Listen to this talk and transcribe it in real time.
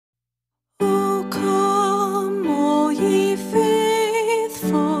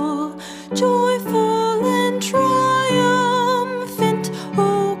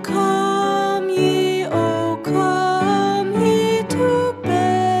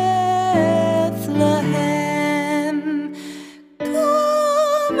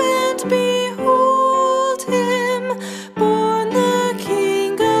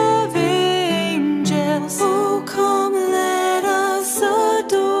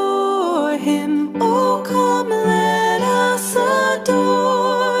him. Oh, come, let us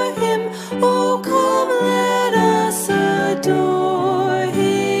adore him. Oh, come, let us adore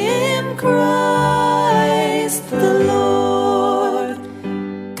him, Christ the Lord.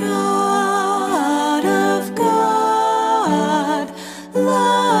 God of God,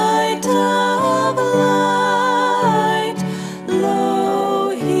 light of light, lo,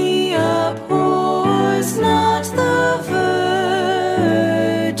 he abhors not the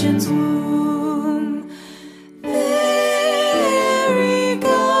virgin's womb. Very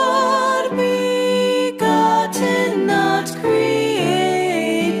God begotten, not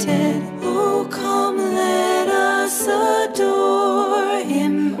created. Oh, come, let us adore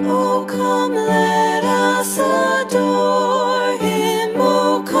him. Oh, come, let us adore him.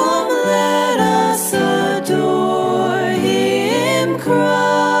 Oh, come, let us adore him,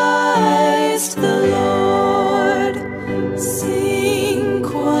 Christ the Lord. Sing,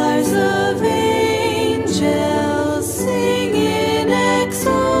 choirs of angels, sing in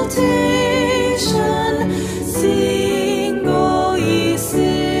exaltation. Sing, all ye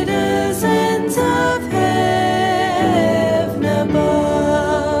citizens of heaven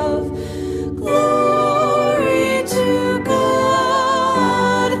above. Glory to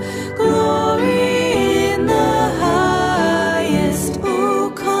God, glory in the highest.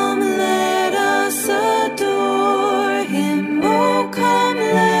 Oh, come, let us adore him. Oh, come,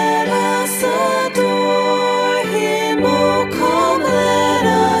 let us adore him. Oh, come, let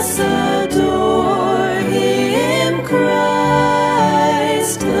us adore him,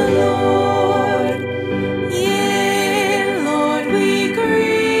 Christ the Lord. Yea, Lord, we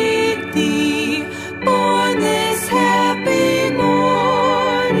greet thee, born this happy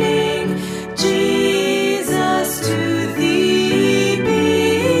morning. Jesus, to thee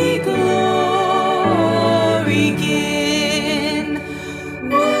be glory given.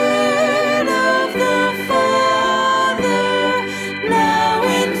 Word of the Father, now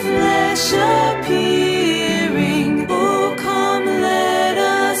in flesh appearing. Oh, come, let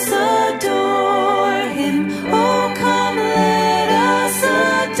us adore him. Oh, come, let us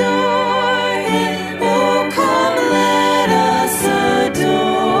adore him. Oh, come, let us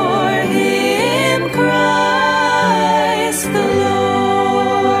adore him, Christ the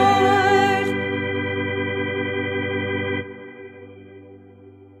Lord.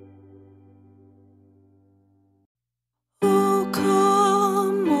 Oh,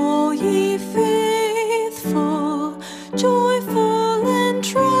 come, all ye faithful, joyful and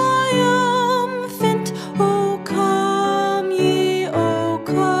triumphant. Oh, come ye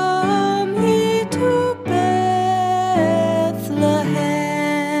to Bethlehem.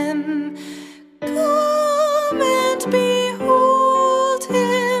 Come and behold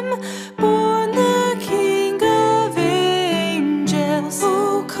him, born the King of angels.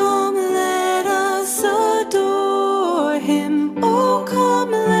 Oh, come, let us adore him. Oh,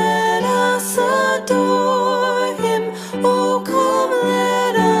 come, let us adore him. Oh, come,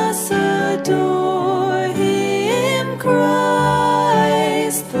 let us adore him,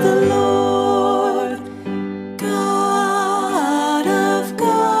 Christ the Lord. God of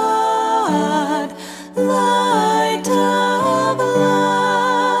God, light of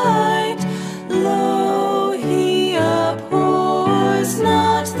light, lo, he abhors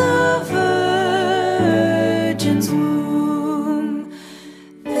not the virgin's womb.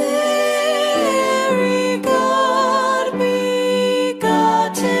 Very God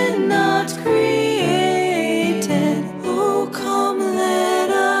begotten, not created. Oh, come, let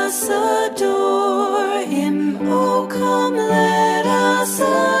us adore him. Oh, come, let us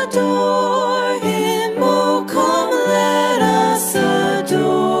adore him. Oh, come, let us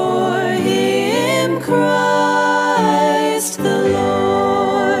adore him, Christ the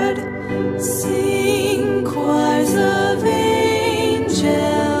Lord. Sing, choirs of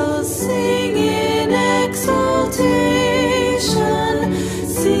angels, sing in exaltation.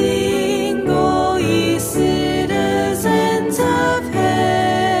 Sing, all ye citizens of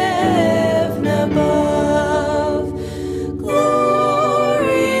heaven above.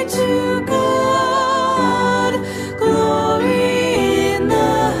 Glory to God, glory in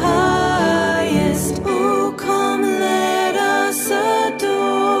the highest. Oh, come, let us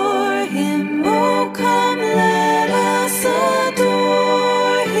adore him. Oh, come, let us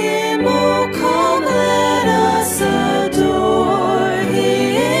adore him. Oh, come, let us adore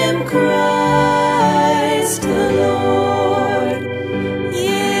him, Christ the Lord.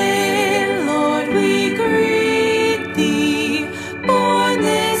 Yea, Lord, we greet thee, born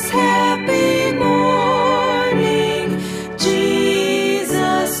this happy morning.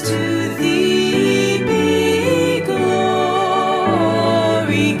 Jesus, to thee be glory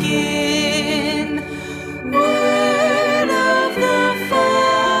given.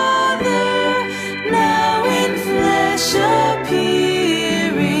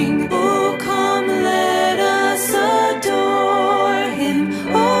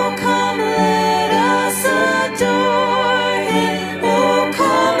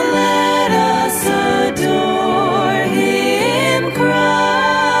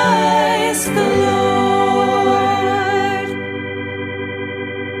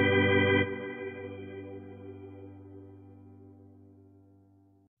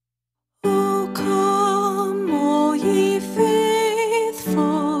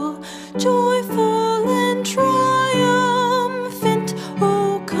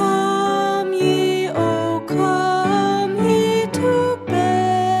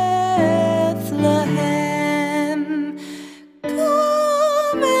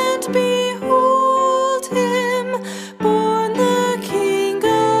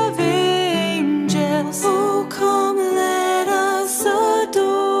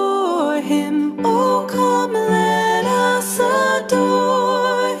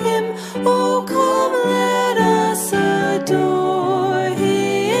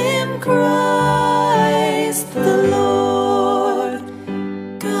 Christ the Lord,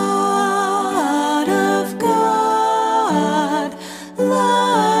 God of God,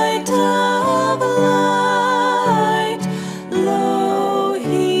 light of light. Lo,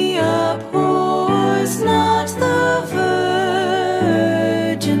 he abhors not the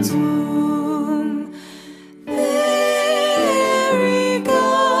virgin's womb. Very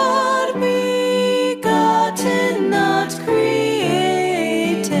God begotten, not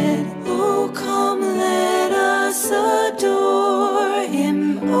created. Oh,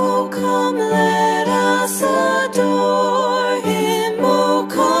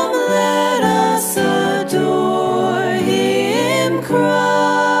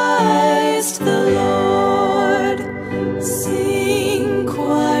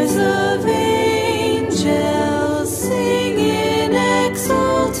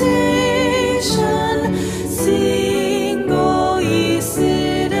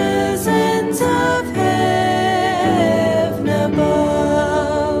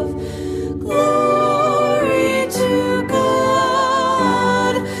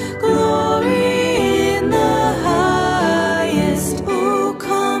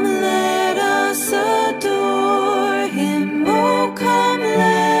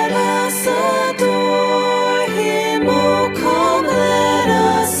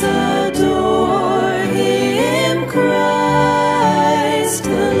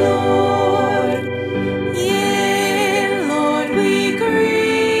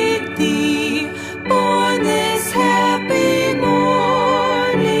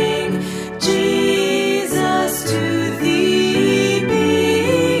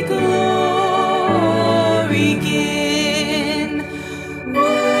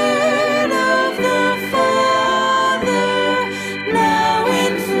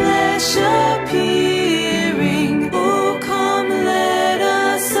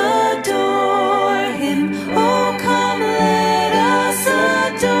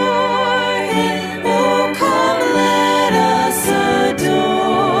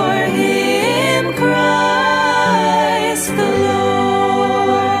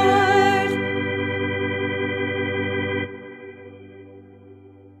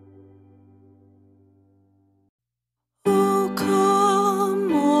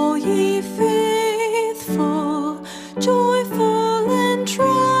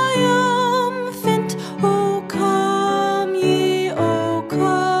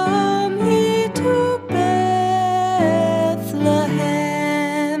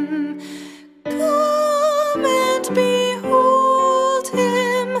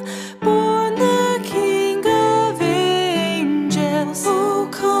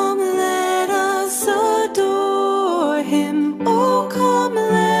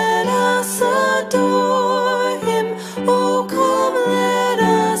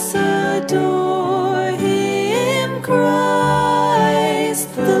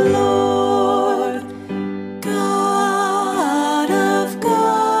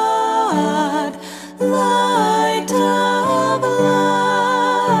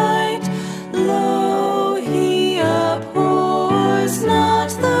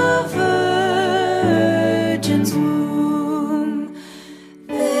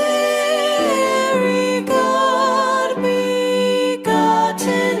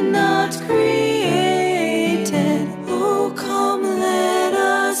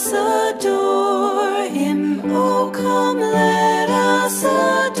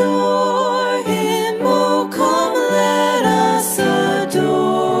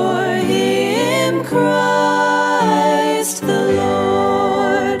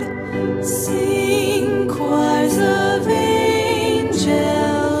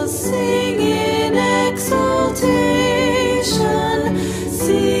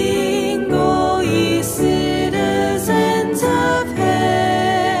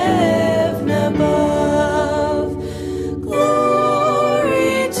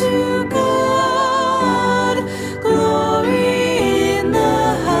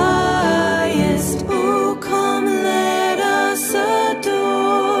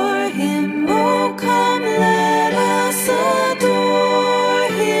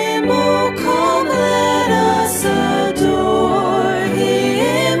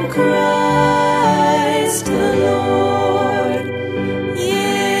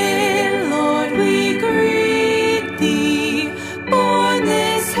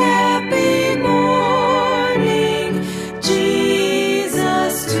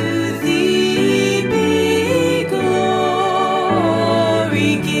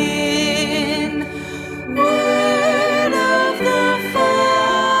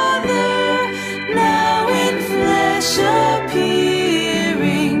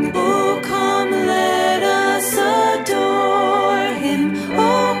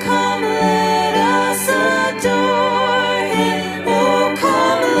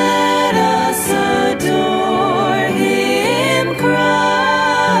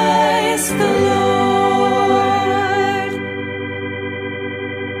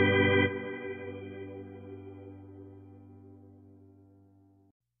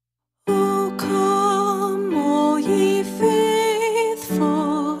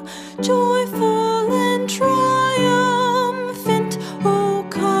 joyful and triumphant. O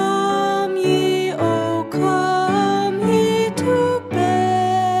come ye to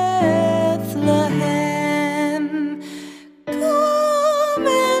Bethlehem. Come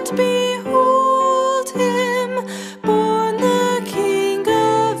and behold him, born the King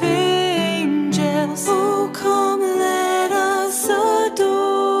of angels. Oh, come, let us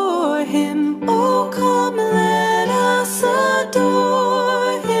adore him. Oh, come, let us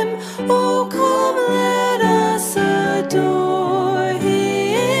adore him. Oh,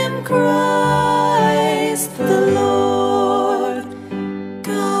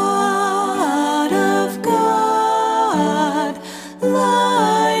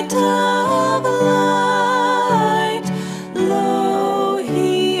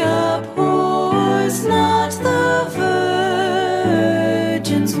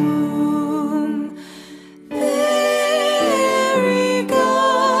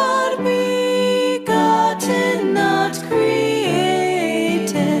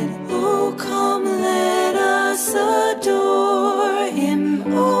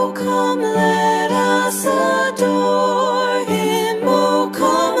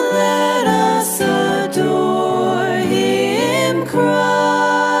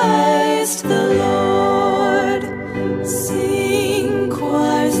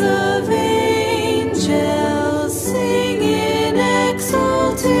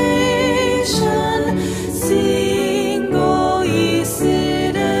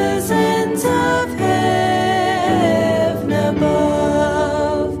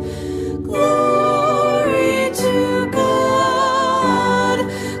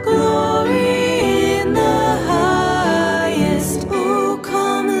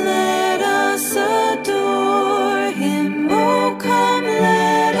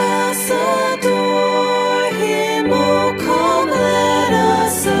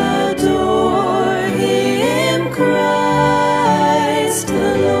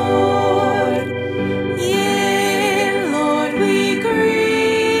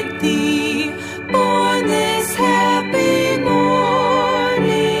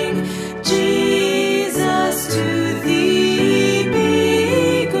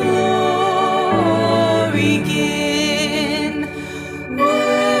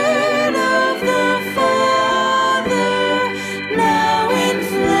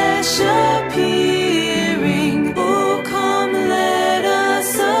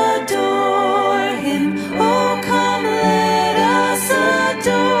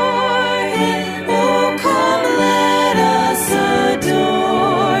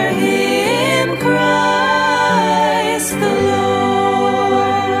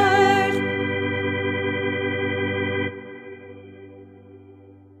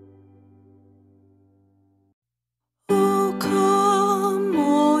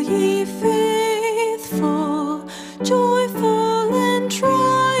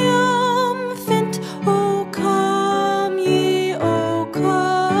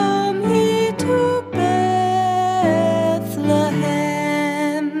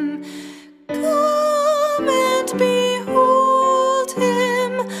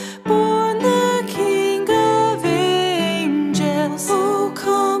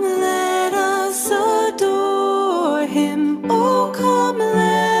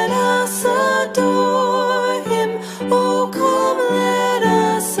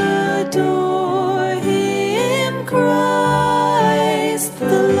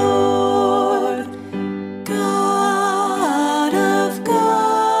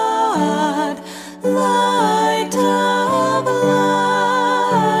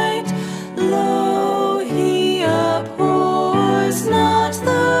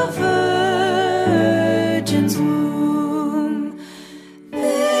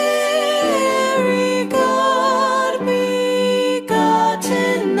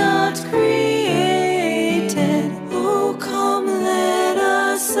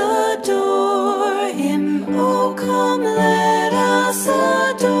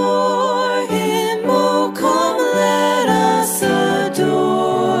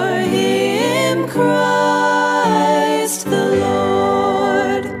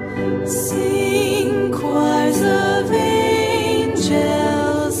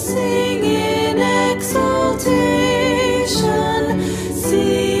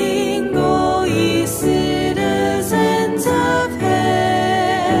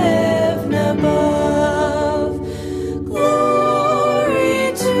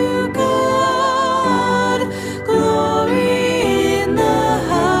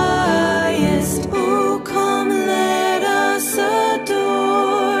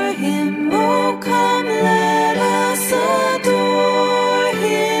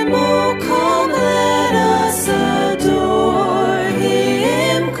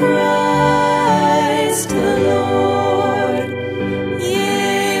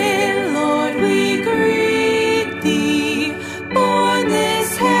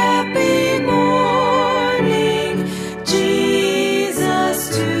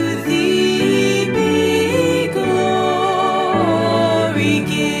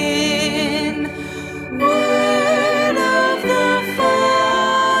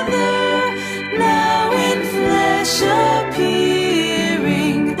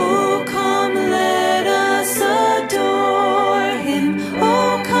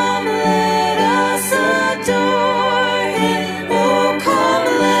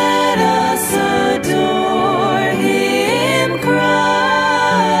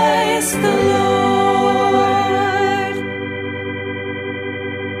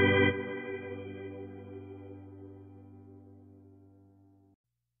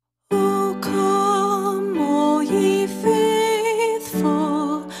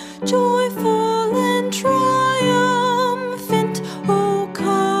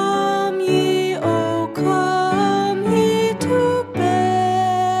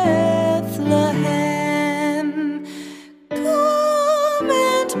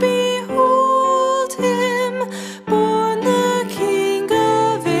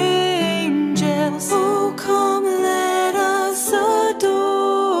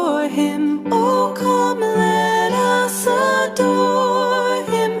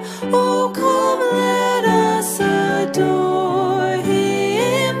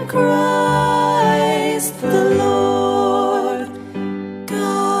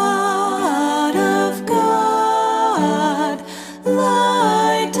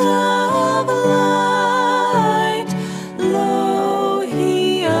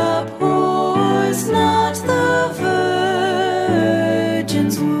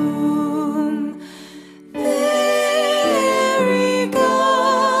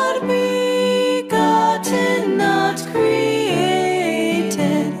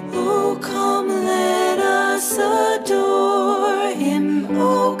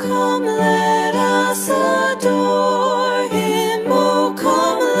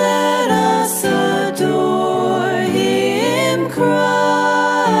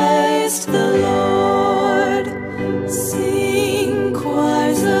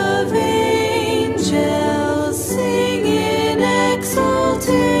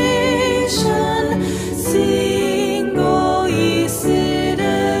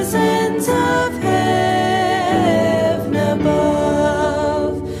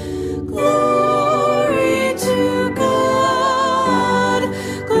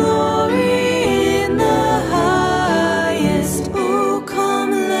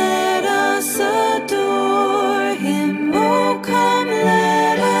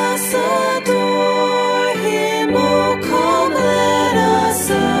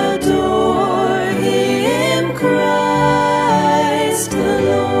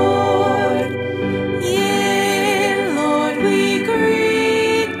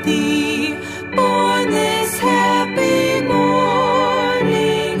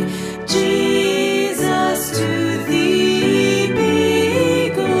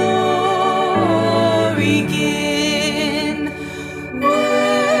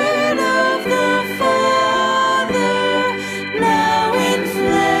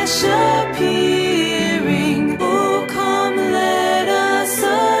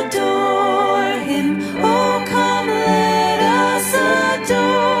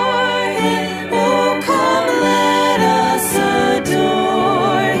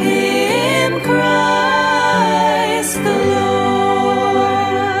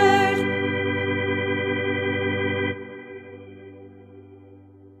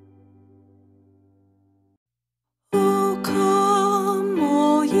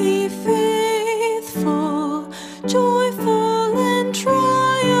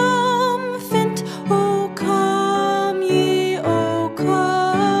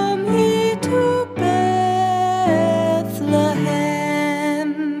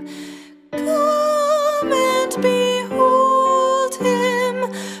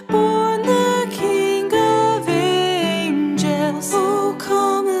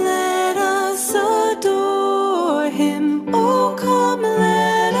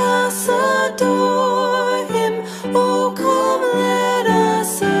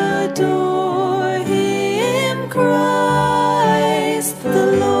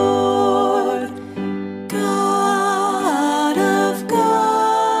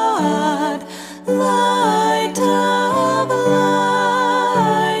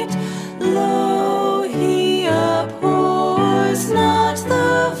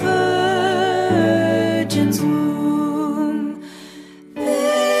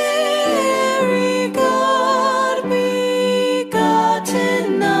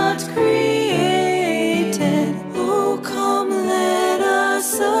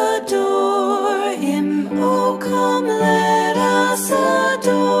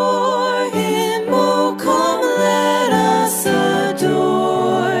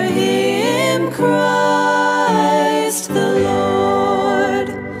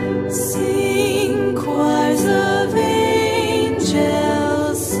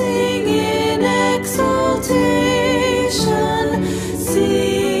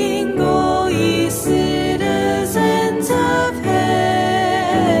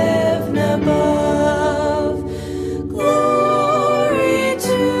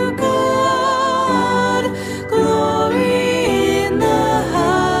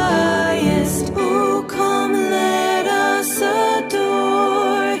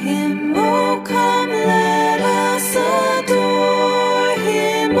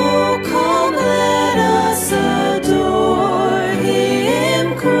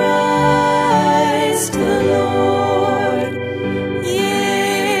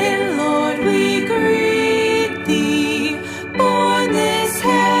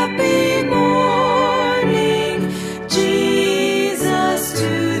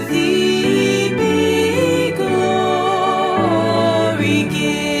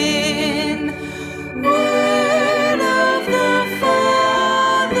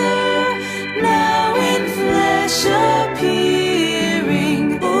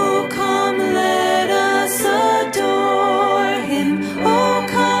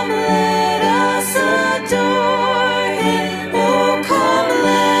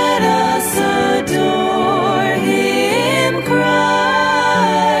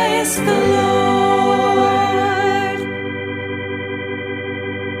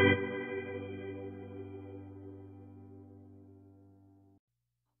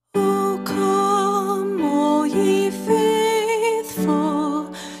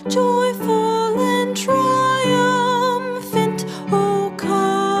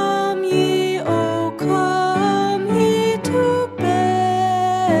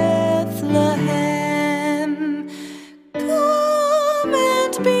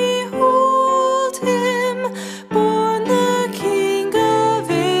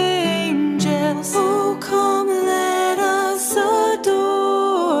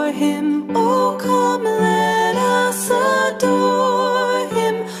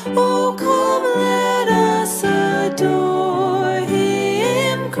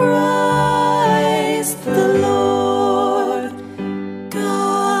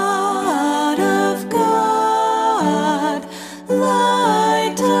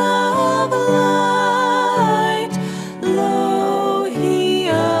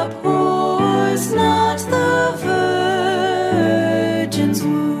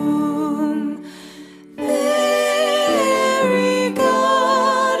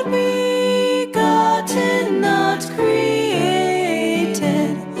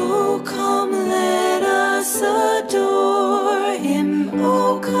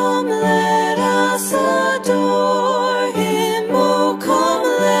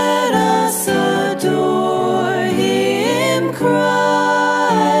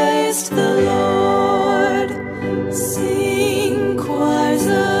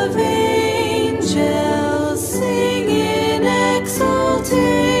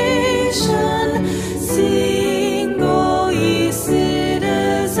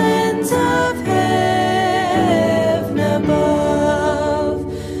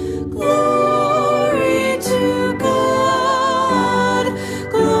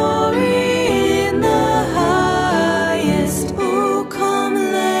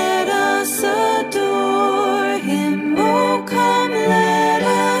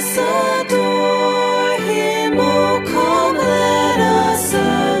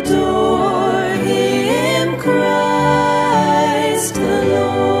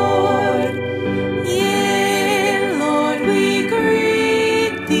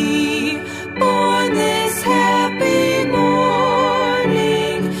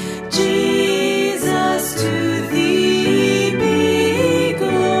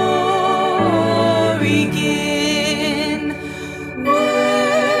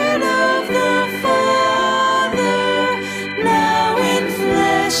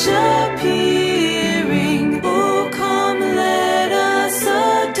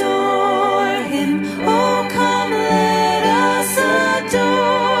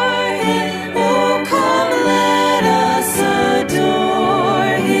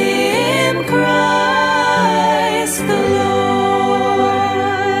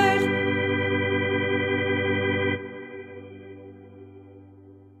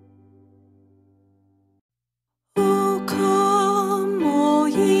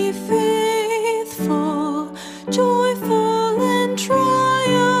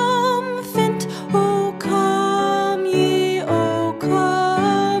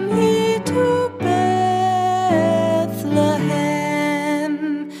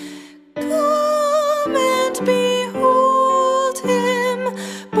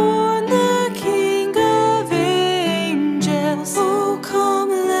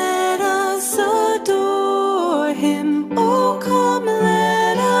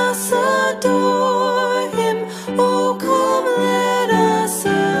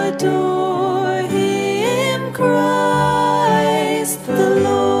 Christ the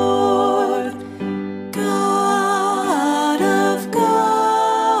Lord. God of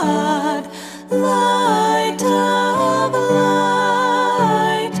God, light of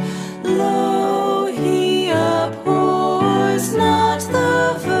light, lo, he abhors not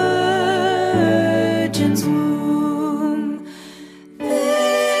the virgin's womb.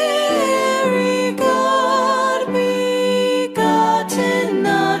 Very God begotten,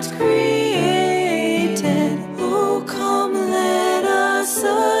 not created. Oh, come, let us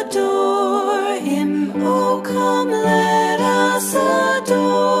adore him. Oh, come, let us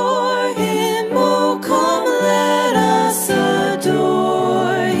adore him. Oh, come, let us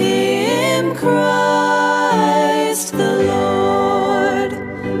adore him, Christ the Lord.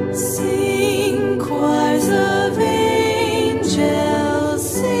 Sing, choirs of angels,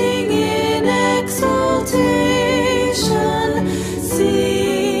 sing in exultation.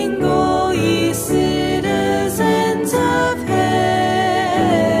 Sing, all ye citizens of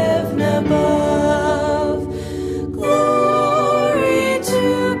heaven above. Glory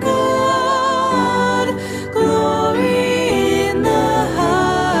to God, glory in the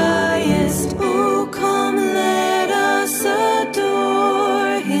highest. Oh, come, let us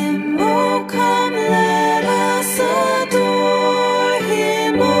adore him. Oh, come, let us adore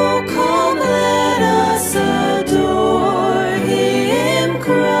him. Oh, come, let us adore him,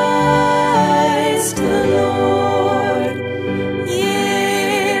 Christ the Lord.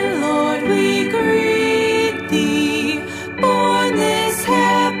 Yea, Lord, we greet thee, born this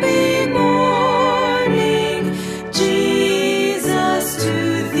happy morning. Jesus,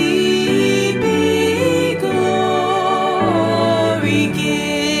 to thee be glory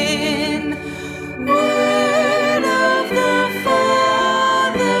given. Word of the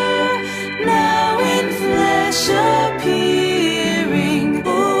Father, now in flesh appearing.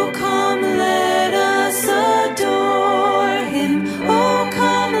 Oh, come, let us adore him. Oh,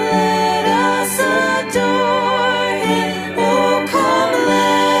 come, let us adore him. Oh, come,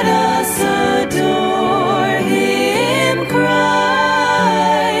 let us adore him,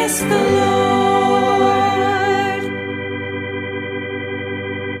 Christ the Lord.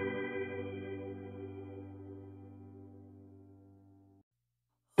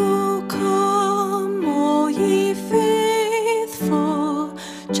 Oh, come, all ye faithful,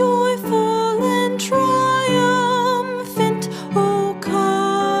 joyful and triumphant. Oh,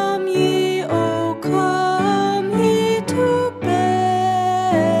 come ye to Bethlehem.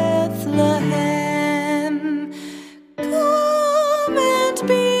 Come and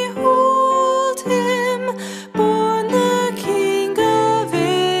behold him, born the King of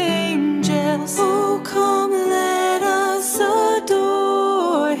angels. Oh, come, let us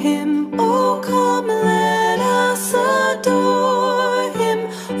adore him. Oh, come, let us adore him.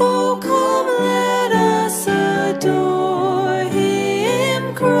 Oh,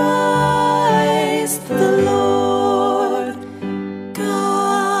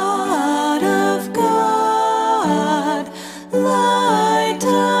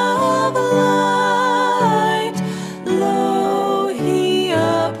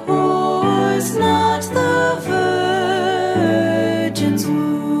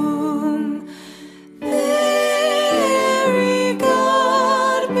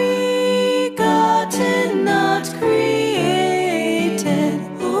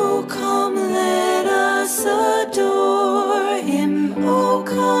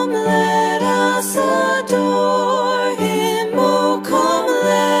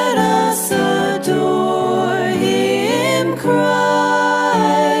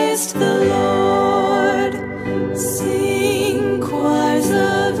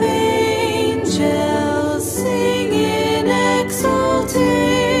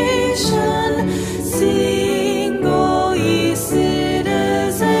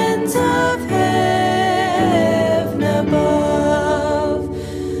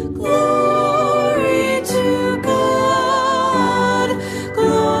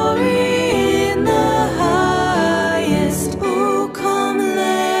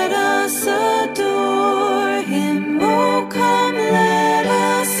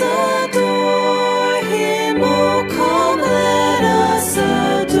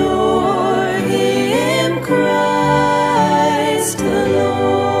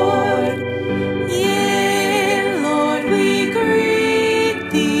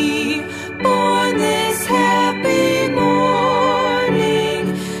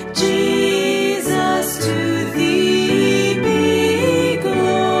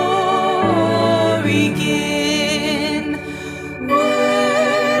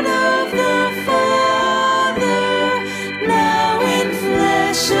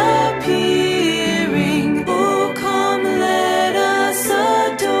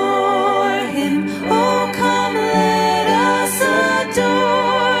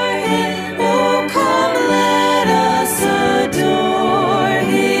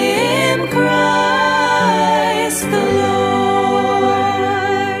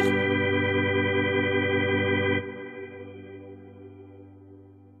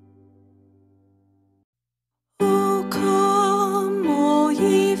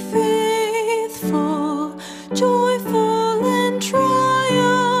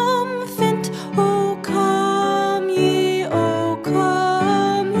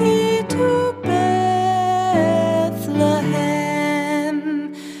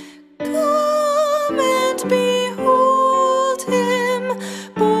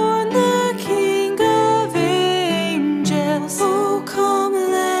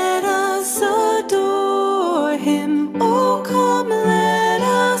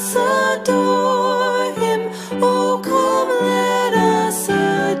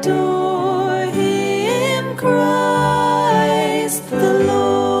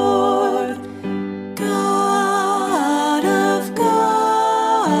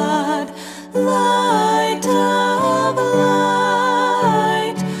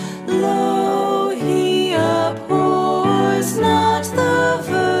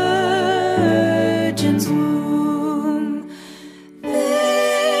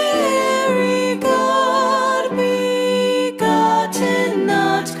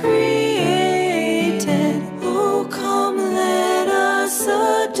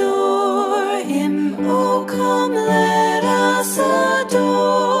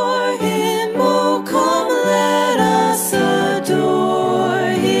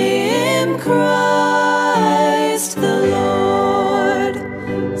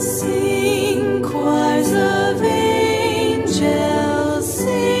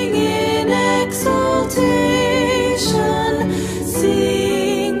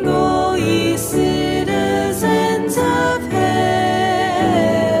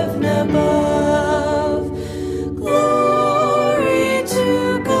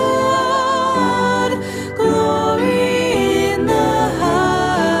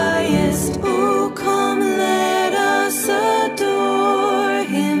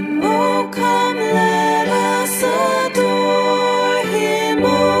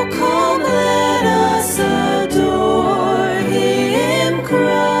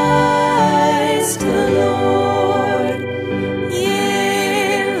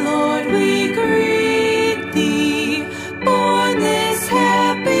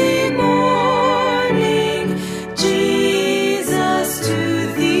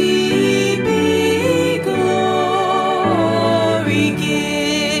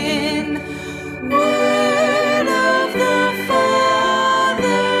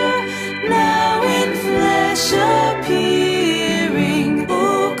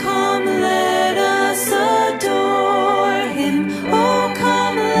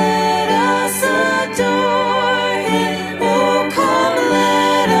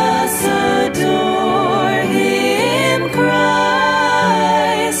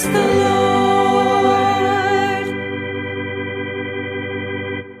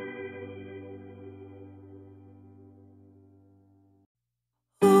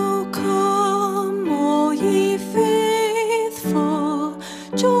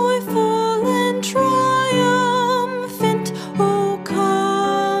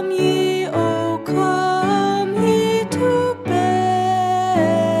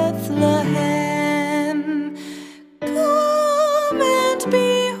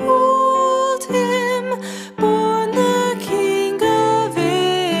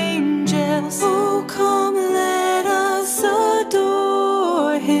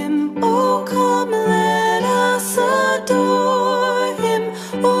 him. Oh, come, let us adore him.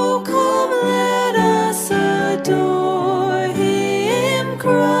 Oh, come, let us adore him,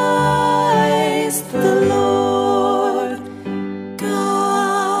 Christ the Lord.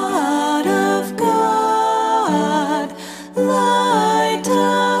 God of God, light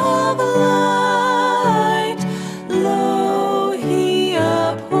of light, lo, he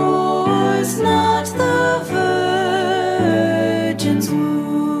abhors not the virgin's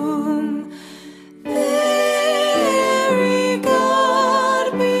womb. Very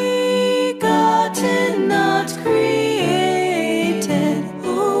God begotten, not created.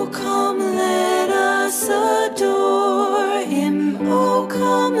 Oh, come, let us adore him. Oh,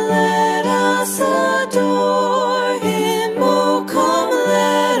 come, let us adore him. Oh, come,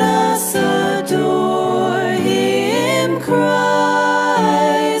 let us adore him,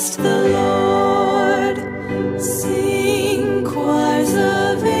 Christ the Lord. Sing, choirs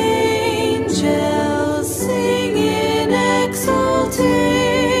of angels, sing in exaltation.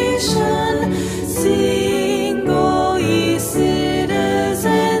 Sing, all ye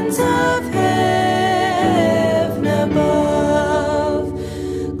citizens of heaven above.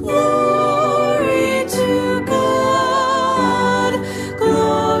 Glory to God,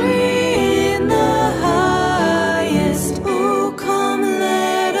 glory in the highest. Oh, come,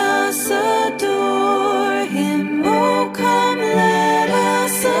 let us adore him. Oh, come, let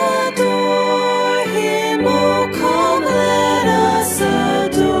us adore him. Oh, come, let us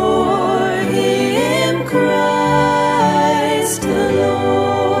adore him, Christ the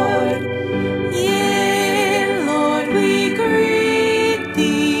Lord. Yea, Lord, we greet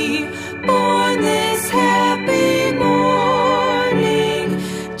thee, born this happy morning.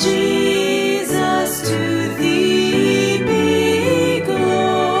 Jesus, to thee be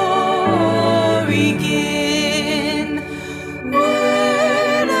glory given.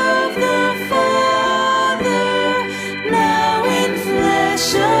 Word of the Father, now in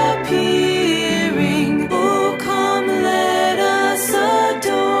flesh appearing. Oh, come, let us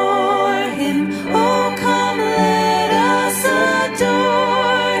adore him. Oh, come, let us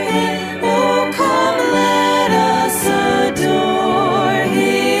adore him. Oh, come, let us adore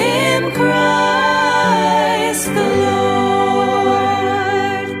him, Christ the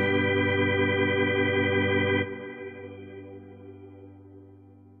Lord.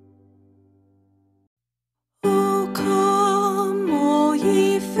 Oh, come, all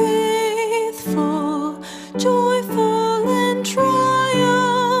ye faithful, joyful and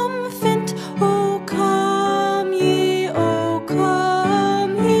triumphant. Oh, come ye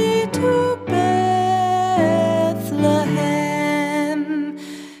to Bethlehem.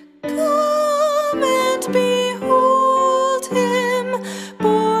 Come and behold him,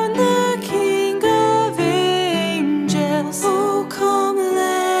 born the King of angels. Oh, come,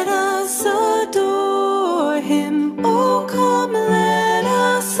 let us adore him. Oh, come, let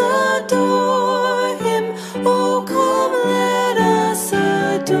us adore him. Oh, come, let us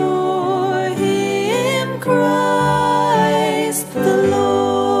adore him, Christ the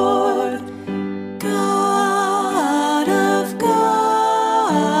Lord. God of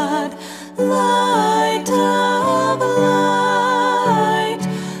God, light of light,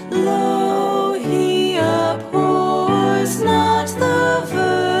 lo, he abhors not the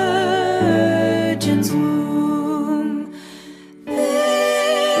virgin's womb. Very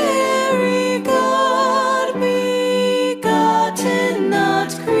God begotten, not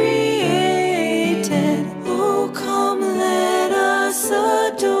created. Oh, come, let us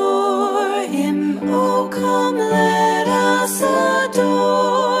adore him. Oh, come, let us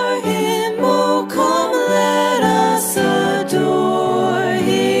adore him. Oh, come, let us adore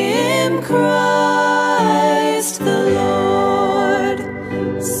him, Christ the Lord.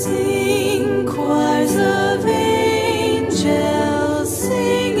 Sing, choirs of angels,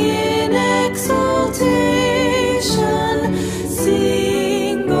 sing in exaltation.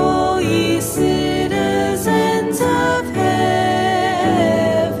 Sing, all ye citizens of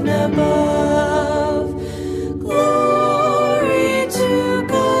heaven above. Glory to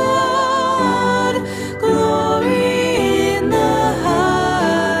God, glory in the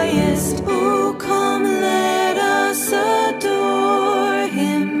highest. Oh, come, let us adore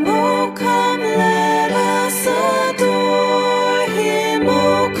him. Oh,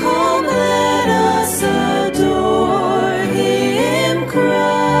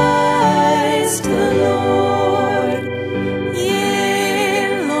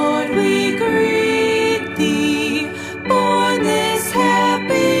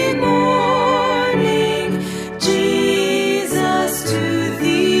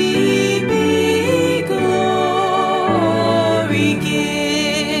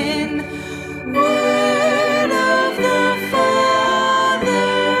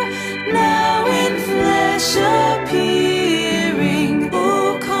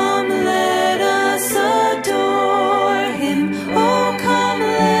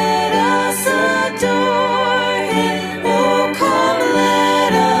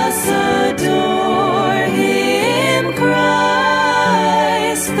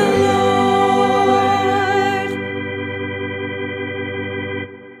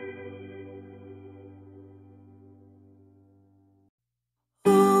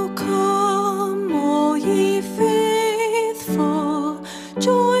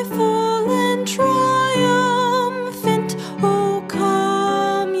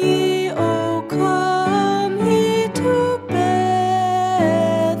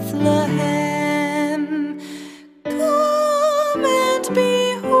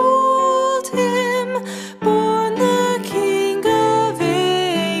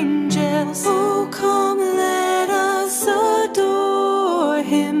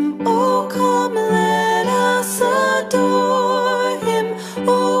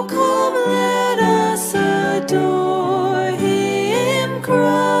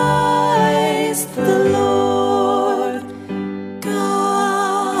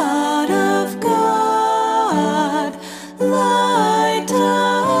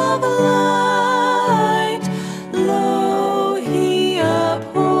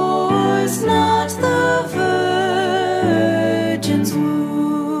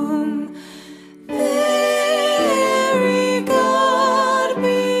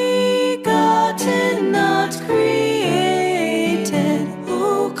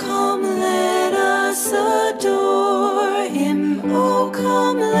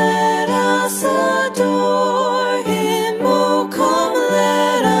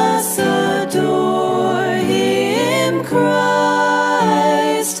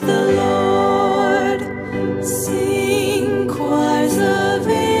 the Lord. Sing, choirs of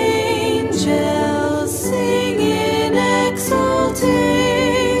angels, sing in exaltation.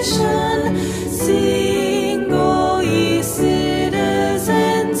 Sing, all ye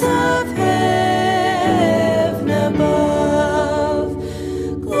citizens of heaven above.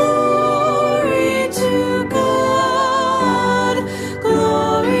 Glory to God,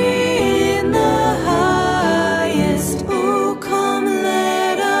 glory in the highest. Oh, come,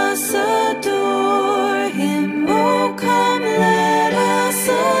 let us adore Him. Oh, come, let us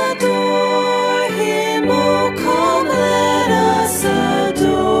adore Him. Oh, come, let us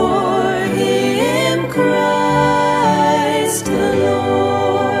adore Him, Christ the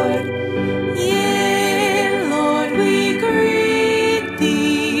Lord. Yea, Lord, we greet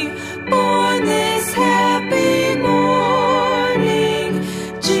Thee, born this happy morning.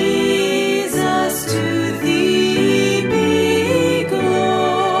 Jesus, to Thee be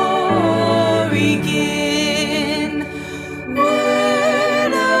glory given.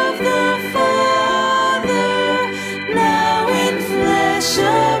 Word of the Father, now in flesh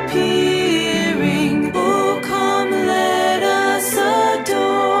appearing. Oh, come, let us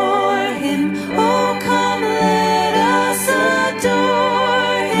adore Him. Oh, come, let us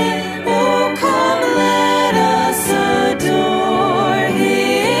adore Him. Oh, come, let us adore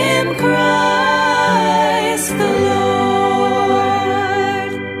Him, Christ the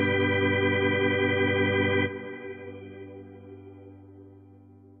Lord.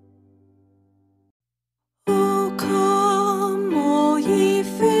 Oh, come, all ye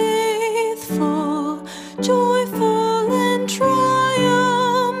faithful, joyful and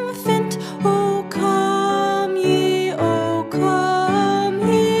triumphant. Oh, come ye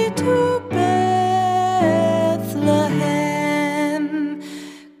to Bethlehem.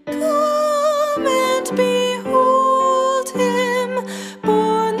 Come and behold Him,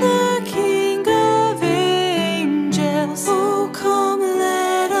 born the King of angels. Oh, come,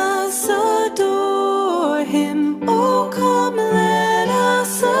 let us adore Him. Oh, come, let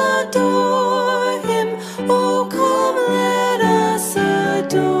us adore Him. Oh, come, let us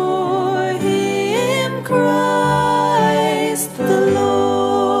adore Him, Christ the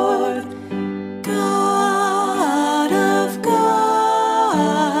Lord. God of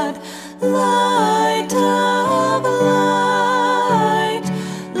God, light of light,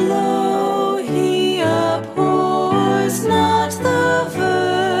 lo, He abhors not the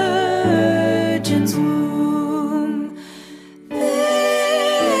virgin's womb.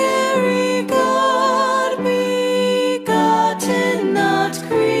 Very God begotten, not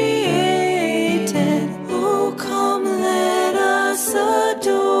created. Oh, come, let us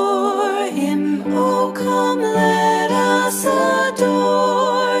adore Him. Oh, come, let us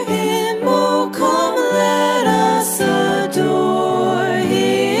adore Him. Oh, come, let us adore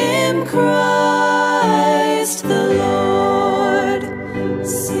Him, Christ the Lord.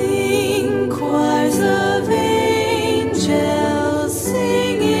 Sing, choirs of angels,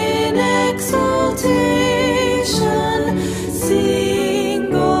 sing in exaltation.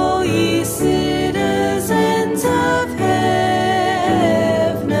 Sing, all ye citizens of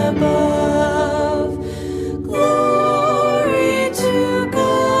heaven above. Glory to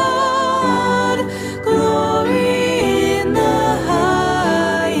God, glory in the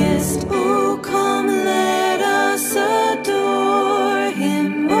highest. Oh, come, let us adore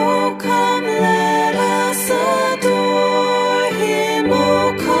Him. Oh, come, let us adore Him.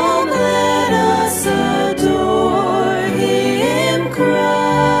 Oh, come, let us adore Him,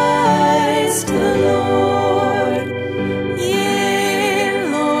 Christ the Lord. Yea,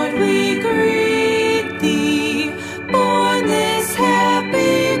 Lord, we greet Thee, born this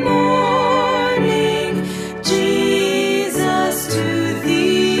happy morning. Jesus, to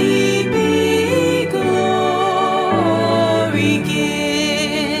Thee be glory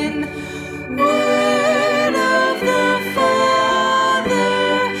given. Word of the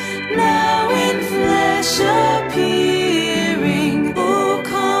Father, now in flesh appearing. Oh,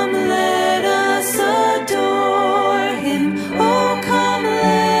 come, let us adore Him. Oh, come,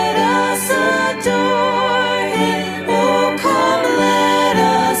 let us adore Him. Oh, come, let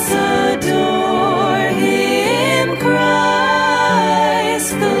us adore Him,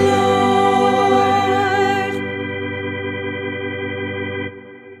 Christ the Lord.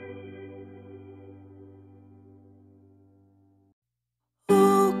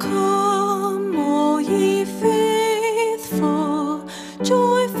 Oh, come, all ye faithful,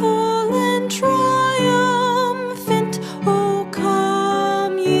 joyful and triumphant. Oh,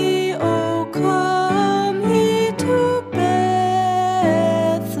 come ye to Bethlehem.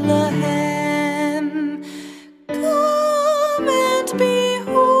 Come and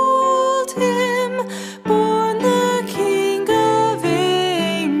behold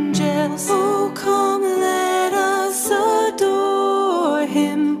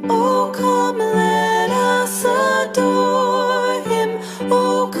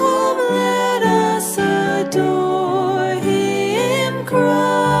Oh, come, let us adore him,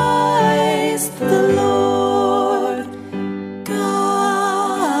 Christ the Lord.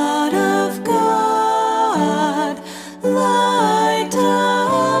 God of God, light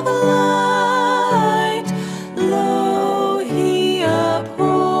of light, lo, he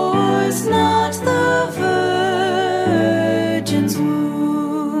abhors not the virgin's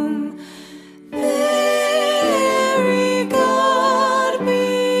womb. Very God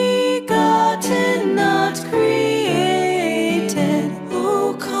begotten, not created.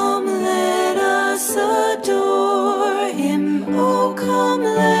 Oh, come, let us adore him. Oh, come,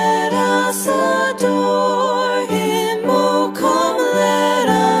 let us adore him. Oh, come, let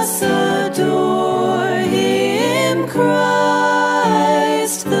us adore him,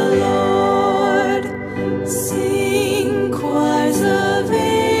 Christ the Lord. Sing, choirs of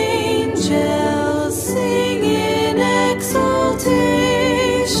angels, sing in exaltation.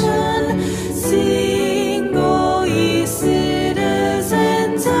 Sing, all ye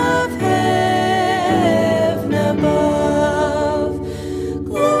citizens of heaven above.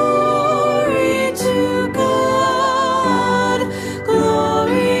 Glory to God,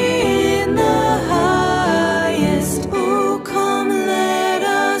 glory in the highest. Oh, come, let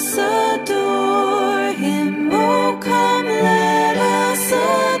us adore him. Oh, come, let us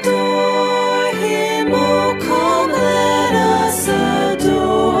adore him. Oh, come, let us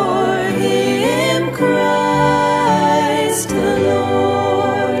adore him, Christ the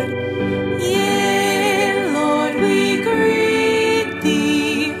Lord. Yea, Lord, we greet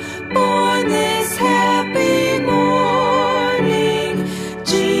thee, born this happy morning.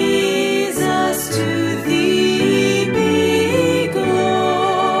 Jesus, to thee be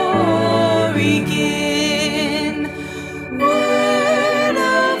glory given. Word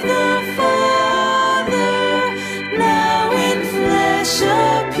of the Father, now in flesh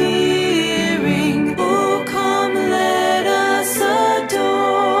appearing. Oh, come, let us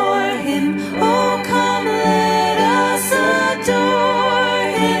adore him. Oh, come, let us adore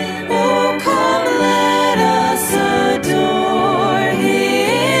him. Oh, come, let us adore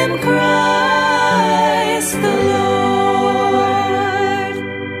him, Christ the Lord.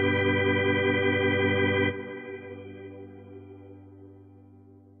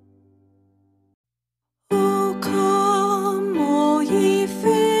 Oh, come, all ye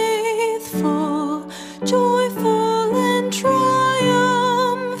faithful, joyful and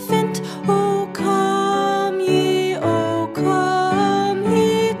triumphant. Oh, come ye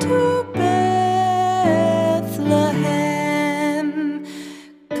to Bethlehem.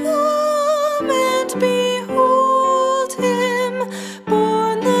 Come and behold him,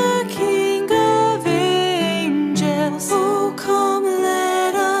 born the King of angels. Oh, come,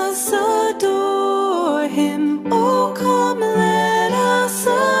 let us adore him. Oh, come, let us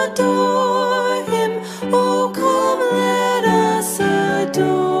adore him. Oh, come, let us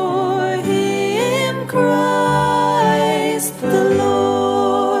adore him, Christ the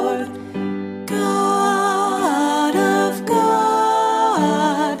Lord. God of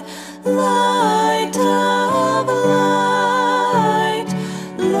God, light of light,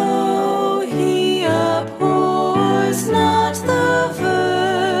 lo, he abhors not the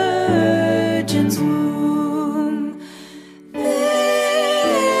virgin's womb.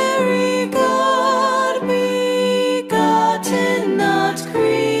 Very God begotten, not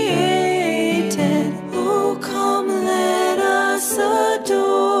created. Oh, come, let us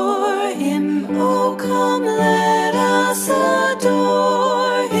adore him. Oh, come, let us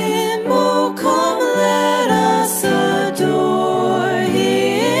adore him. Oh,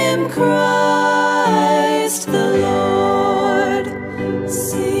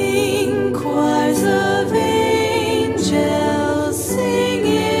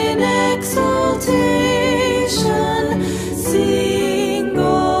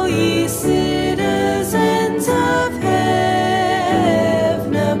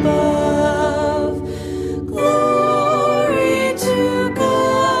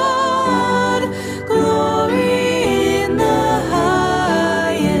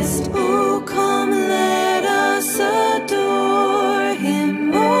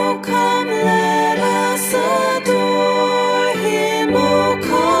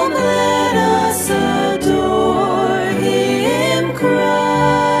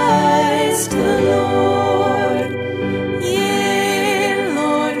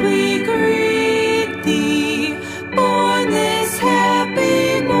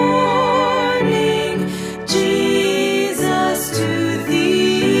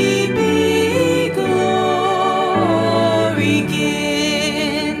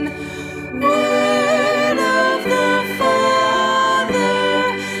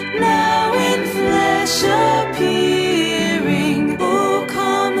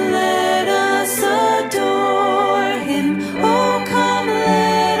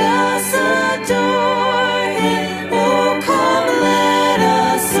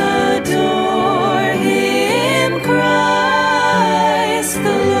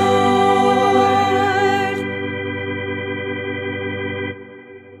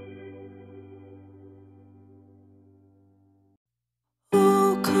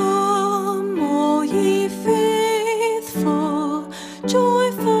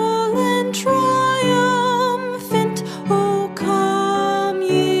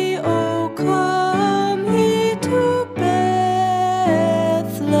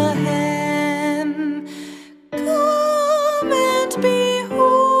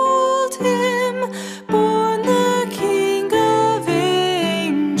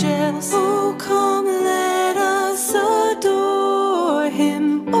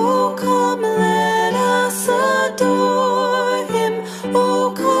 him. Oh, come, let us adore him.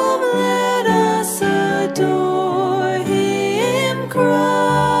 Oh, come, let us adore him,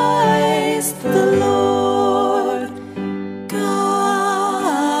 Christ the Lord.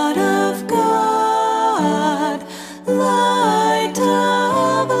 God of God, light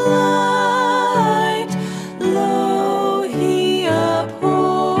of light, lo, he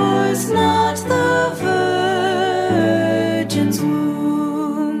abhors not the virgin's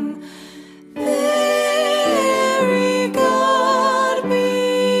womb. Very God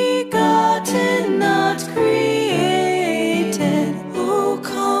begotten, not created. Oh,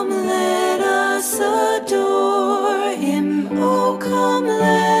 come, let us adore him. Oh, come,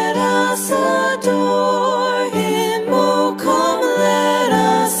 let us adore him. Oh, come, let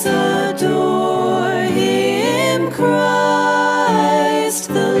us adore him, Christ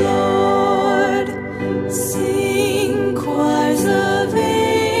the Lord. Sing, choirs of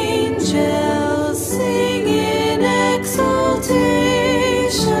angels, sing in exultation.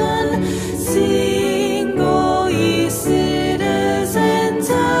 Sing, all ye citizens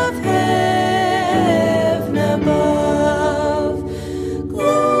of heaven above.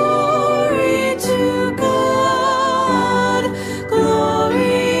 Glory to God,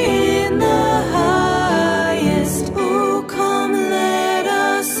 glory in the highest. Oh, come, let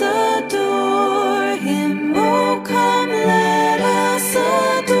us adore him. Oh, come, let us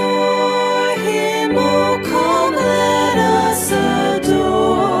adore him. Oh, come, let us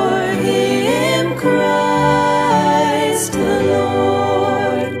adore him, Christ the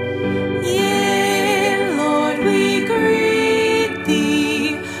Lord. Yea, Lord, we greet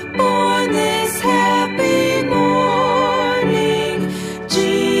thee, born this happy morning.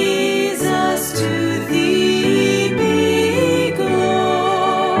 Jesus, to thee be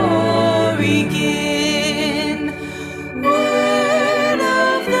glory given. Word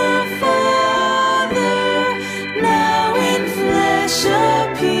of the Father, now in flesh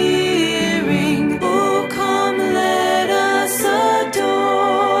appearing. Oh, come, let us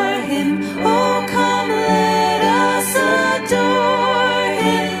adore him. Oh, come, let us adore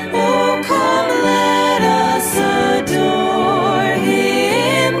him. Oh, come, let us adore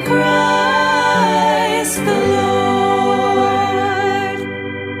him, Christ the Lord.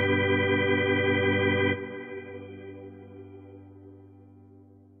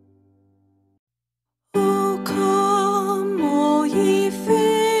 Oh, come, all ye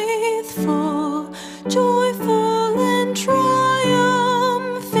faithful, joyful and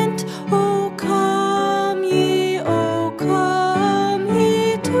triumphant. Oh, come ye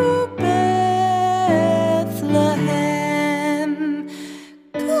to Bethlehem.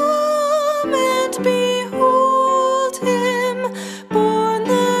 Come and behold him, born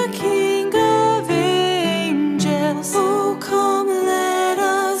the King of angels. Oh, come, let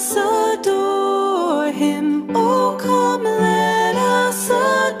us adore him. Oh, come, let us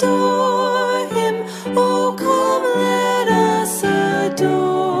adore him. Oh, come, let us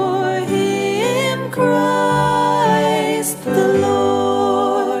adore him, Christ the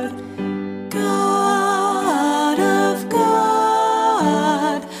Lord. God of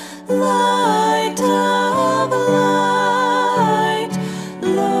God, light of light,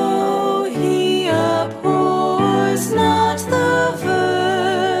 lo, he abhors not the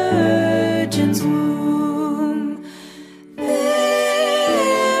virgin's womb.